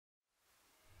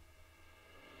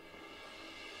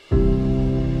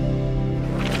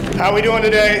How we doing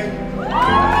today?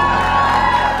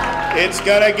 It's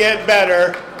gonna get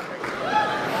better.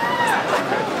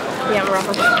 Yeah,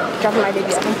 I'm dropping my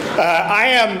baby off. I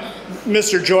am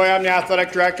Mr. Joy. I'm the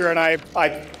athletic director, and I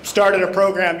started a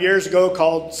program years ago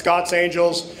called Scot's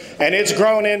Angels, and it's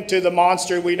grown into the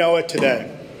monster we know it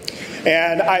today.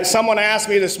 And someone asked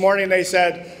me this morning, they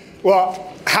said,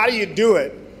 well, how do you do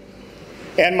it?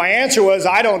 And my answer was,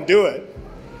 I don't do it.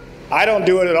 I don't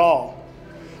do it at all.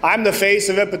 I'm the face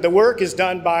of it, but the work is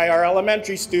done by our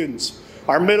elementary students,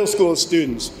 our middle school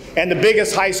students, and the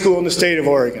biggest high school in the state of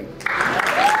Oregon.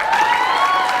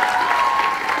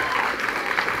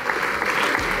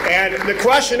 And the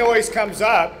question always comes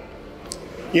up,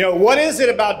 you know, what is it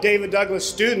about David Douglas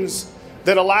students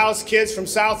that allows kids from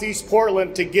Southeast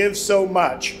Portland to give so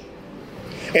much?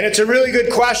 And it's a really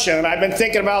good question, and I've been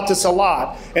thinking about this a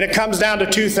lot, and it comes down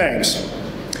to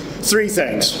three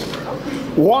things.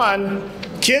 One,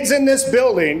 kids in this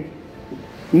building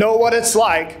know what it's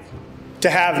like to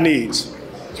have needs.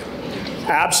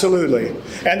 Absolutely.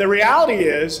 And the reality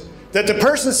is that the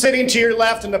person sitting to your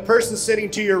left and the person sitting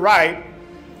to your right,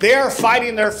 they are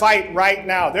fighting their fight right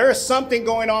now. There is something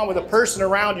going on with a person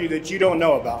around you that you don't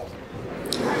know about.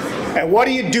 And what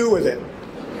do you do with it?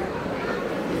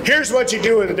 Here's what you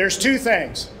do with it. There's two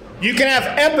things. You can have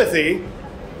empathy.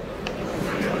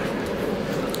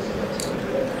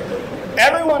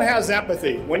 Everyone has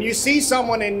empathy. When you see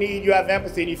someone in need, you have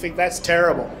empathy and you think that's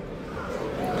terrible.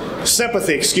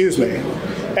 Sympathy, excuse me.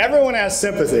 Everyone has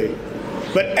sympathy.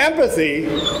 But empathy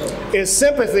is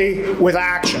sympathy with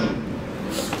action.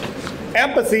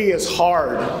 Empathy is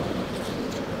hard.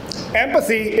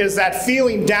 Empathy is that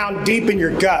feeling down deep in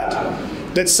your gut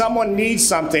that someone needs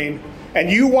something and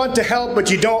you want to help,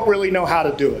 but you don't really know how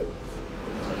to do it.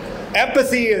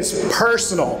 Empathy is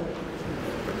personal.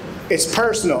 It's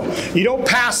personal. You don't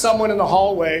pass someone in the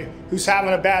hallway who's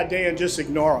having a bad day and just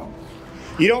ignore them.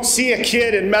 You don't see a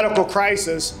kid in medical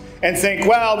crisis and think,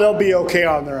 well, they'll be okay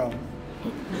on their own.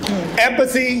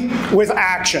 Empathy with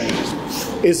action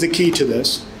is the key to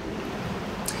this.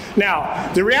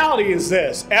 Now, the reality is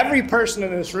this. Every person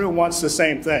in this room wants the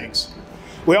same things.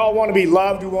 We all want to be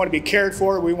loved, we want to be cared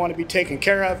for, we want to be taken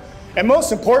care of, and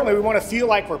most importantly, we want to feel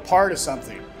like we're part of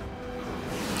something.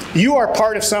 You are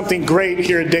part of something great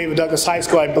here at David Douglas High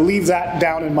School. I believe that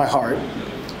down in my heart.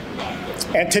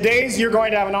 And today's you're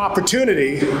going to have an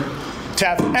opportunity to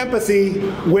have empathy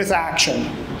with action.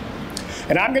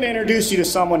 And I'm going to introduce you to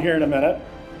someone here in a minute.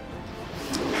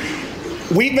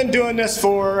 We've been doing this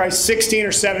for 16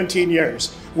 or 17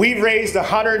 years. We've raised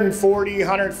 $140,000,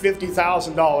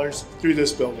 $150,000 through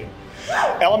this building.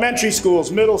 Elementary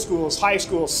schools, middle schools, high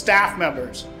schools, staff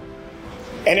members.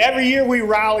 And every year we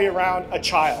rally around a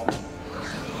child.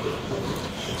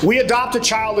 We adopt a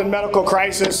child in medical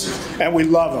crisis and we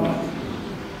love them.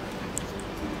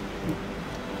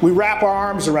 We wrap our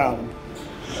arms around them.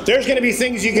 There's going to be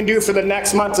things you can do for the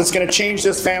next month that's going to change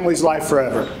this family's life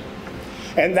forever.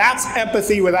 And that's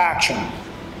empathy with action.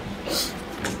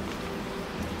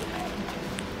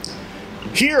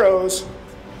 Heroes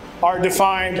are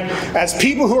defined as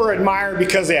people who are admired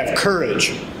because they have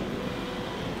courage.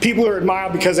 People who are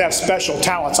admired because they have special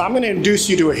talents. I'm going to introduce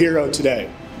you to a hero today.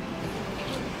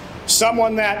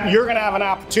 Someone that you're going to have an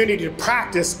opportunity to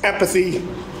practice empathy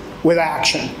with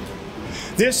action.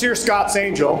 This here Scot's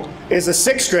Angel is a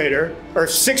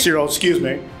six-year-old, excuse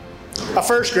me, a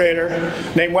first grader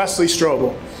named Wesley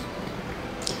Strobel.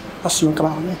 Wesley, you want to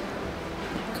come out with me?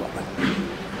 Come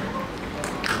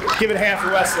on. Give it a hand for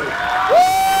Wesley. Woo!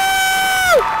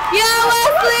 Yeah,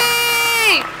 Wesley!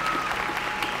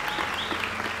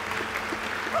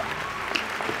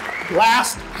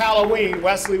 Last Halloween,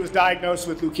 Wesley was diagnosed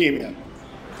with leukemia.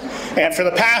 And for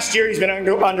the past year, he's been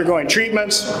undergoing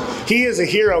treatments. He is a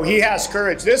hero. He has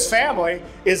courage. This family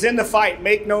is in the fight.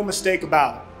 Make no mistake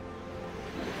about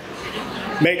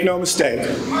it. Make no mistake.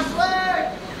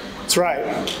 That's right.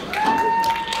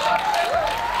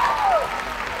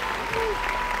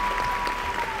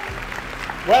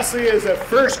 Wesley is a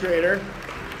first grader,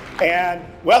 and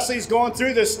Wesley's going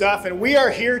through this stuff, and we are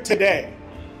here today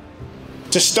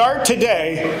to start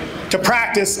today to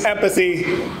practice empathy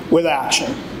with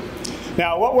action.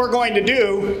 Now, what we're going to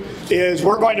do is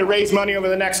we're going to raise money over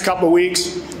the next couple of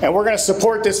weeks, and we're going to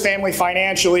support this family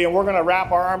financially, and we're going to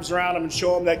wrap our arms around them and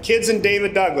show them that kids in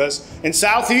David Douglas in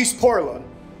Southeast Portland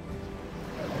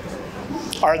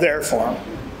are there for them.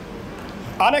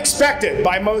 Unexpected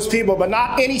by most people, but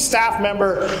not any staff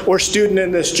member or student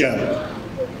in this gym.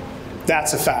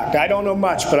 That's a fact. I don't know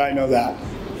much, but I know that.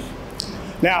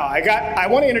 Now, I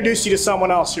want to introduce you to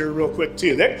someone else here real quick,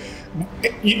 too.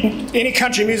 Any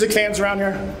country music fans around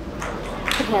here?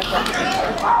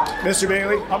 Mr.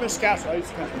 Bailey, I'm Mr. Castle.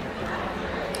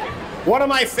 One of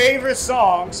my favorite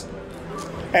songs,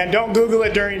 and don't Google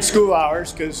it during school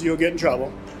hours because you'll get in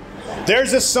trouble.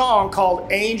 There's a song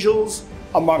called Angels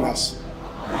Among Us.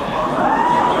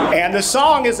 And the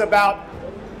song is about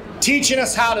teaching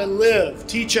us how to live,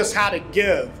 teach us how to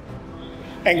give,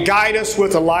 and guide us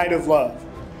with the light of love.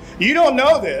 You don't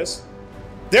know this.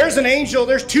 There's an angel,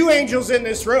 there's two angels in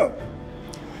this room.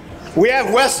 We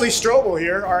have Wesley Strobel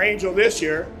here, our angel this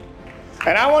year,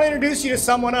 and I want to introduce you to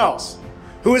someone else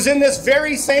who is in this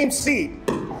very same seat,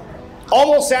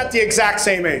 almost at the exact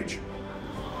same age.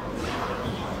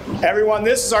 Everyone,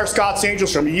 this is our Scott's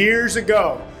Angels from years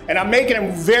ago, and I'm making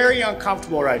him very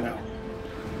uncomfortable right now.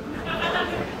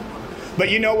 But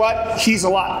you know what? He's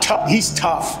he's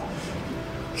tough.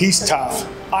 He's tough.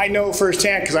 I know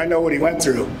firsthand because I know what he went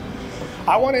through.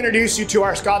 I want to introduce you to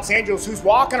our Scott's Angels who's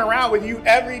walking around with you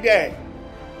every day.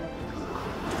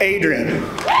 Adrian.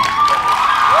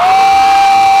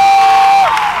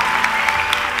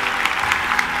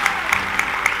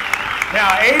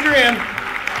 Now,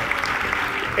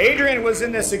 Adrian was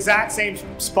in this exact same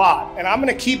spot, and I'm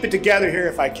going to keep it together here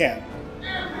if I can.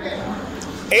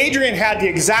 Adrian had the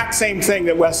exact same thing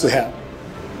that Wesley had.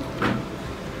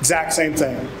 Exact same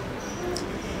thing.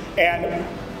 And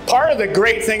part of the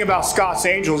great thing about Scott's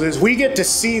Angels is we get to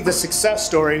see the success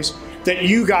stories that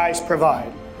you guys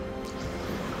provide.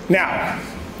 Now,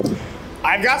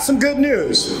 I've got some good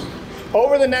news.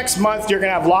 Over the next month, you're going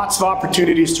to have lots of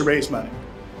opportunities to raise money.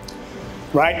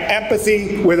 Right?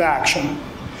 Empathy with action.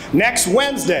 Next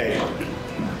Wednesday,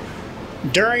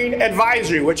 during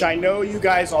advisory, which I know you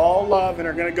guys all love and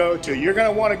are going to go to, you're going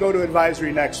to want to go to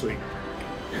advisory next week.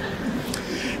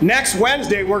 Next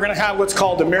Wednesday, we're going to have what's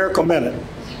called the Miracle Minute.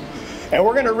 And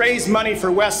we're going to raise money for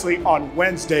Wesley on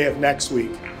Wednesday of next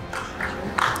week.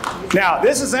 Now,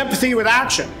 this is empathy with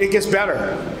action. It gets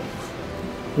better.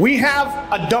 We have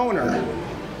a donor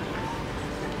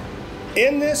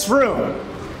in this room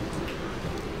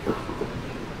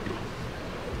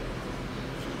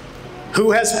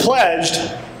who has pledged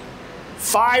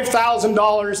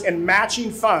 $5,000 in matching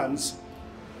funds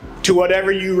to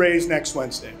whatever you raise next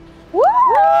Wednesday. Woo!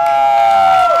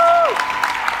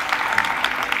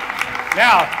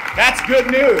 Now, that's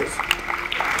good news.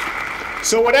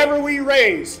 So whatever we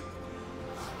raise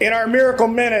in our Miracle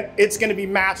Minute, it's going to be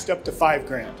matched up to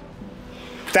 $5,000.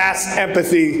 That's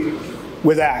empathy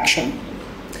with action.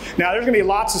 Now, there's going to be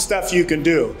lots of stuff you can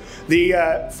do.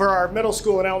 For our middle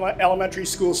school and elementary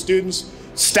school students,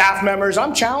 staff members,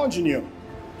 I'm challenging you.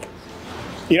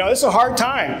 You know, this is a hard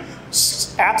time.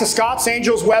 At the Scott's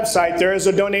Angels website, there is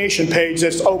a donation page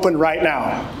that's open right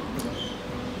now.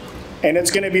 And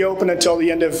it's going to be open until the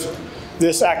end of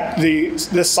this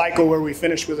cycle where we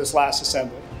finish with this last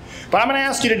assembly. But I'm going to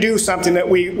ask you to do something that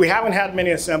we haven't had many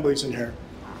assemblies in here.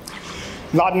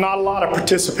 Not a lot of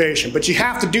participation, but you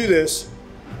have to do this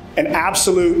in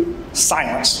absolute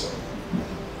silence.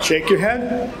 Shake your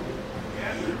head.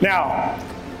 Now,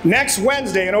 next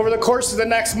Wednesday and over the course of the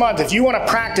next month, if you want to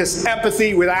practice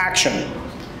empathy with action,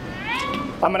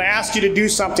 I'm going to ask you to do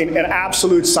something in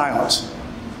absolute silence.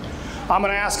 I'm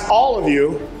going to ask all of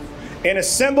you, in a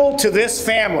symbol to this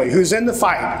family who's in the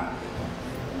fight,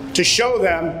 to show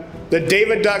them that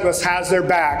David Douglas has their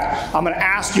back. I'm going to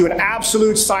ask you in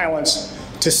absolute silence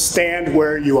to stand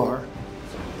where you are.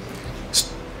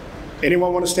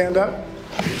 Anyone want to stand up?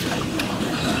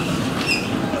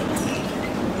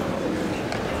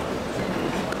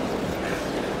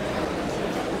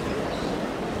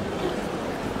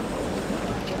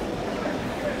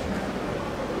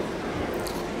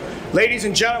 Ladies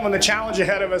and gentlemen, the challenge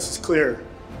ahead of us is clear.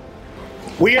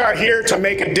 We are here to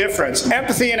make a difference.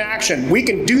 Empathy in action. We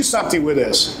can do something with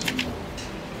this.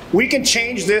 We can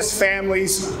change this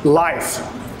family's life.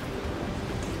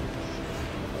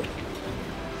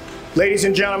 Ladies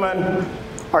and gentlemen,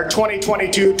 our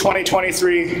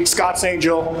 2022-2023 Scott's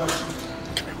Angel,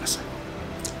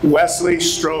 Wesley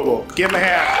Strobel. Give him a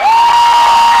hand.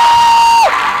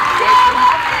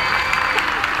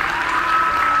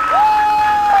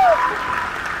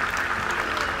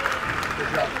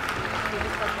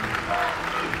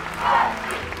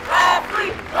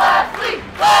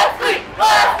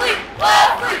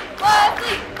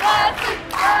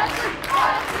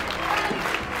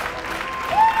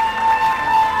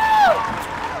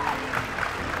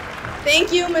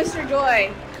 Thank you, Mr.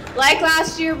 Joy. Like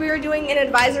last year, we were doing an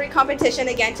advisory competition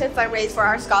again to fundraise for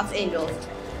our Scott's Angels.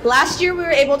 Last year, we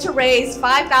were able to raise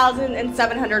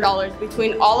 $5,700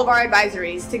 between all of our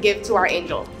advisories to give to our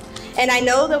angel. And I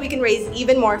know that we can raise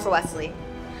even more for Wesley.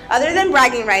 Other than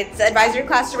bragging rights, the advisory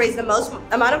class to raise the most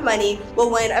amount of money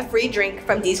will win a free drink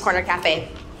from Dee's Corner Cafe.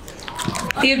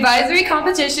 The advisory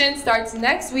competition starts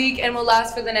next week and will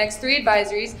last for the next 3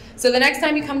 advisories. So the next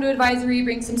time you come to advisory,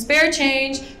 bring some spare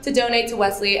change to donate to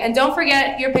Wesley. And don't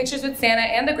forget your pictures with Santa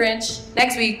and the Grinch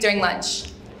next week during lunch.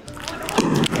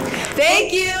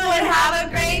 Thank you and have a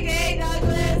great day.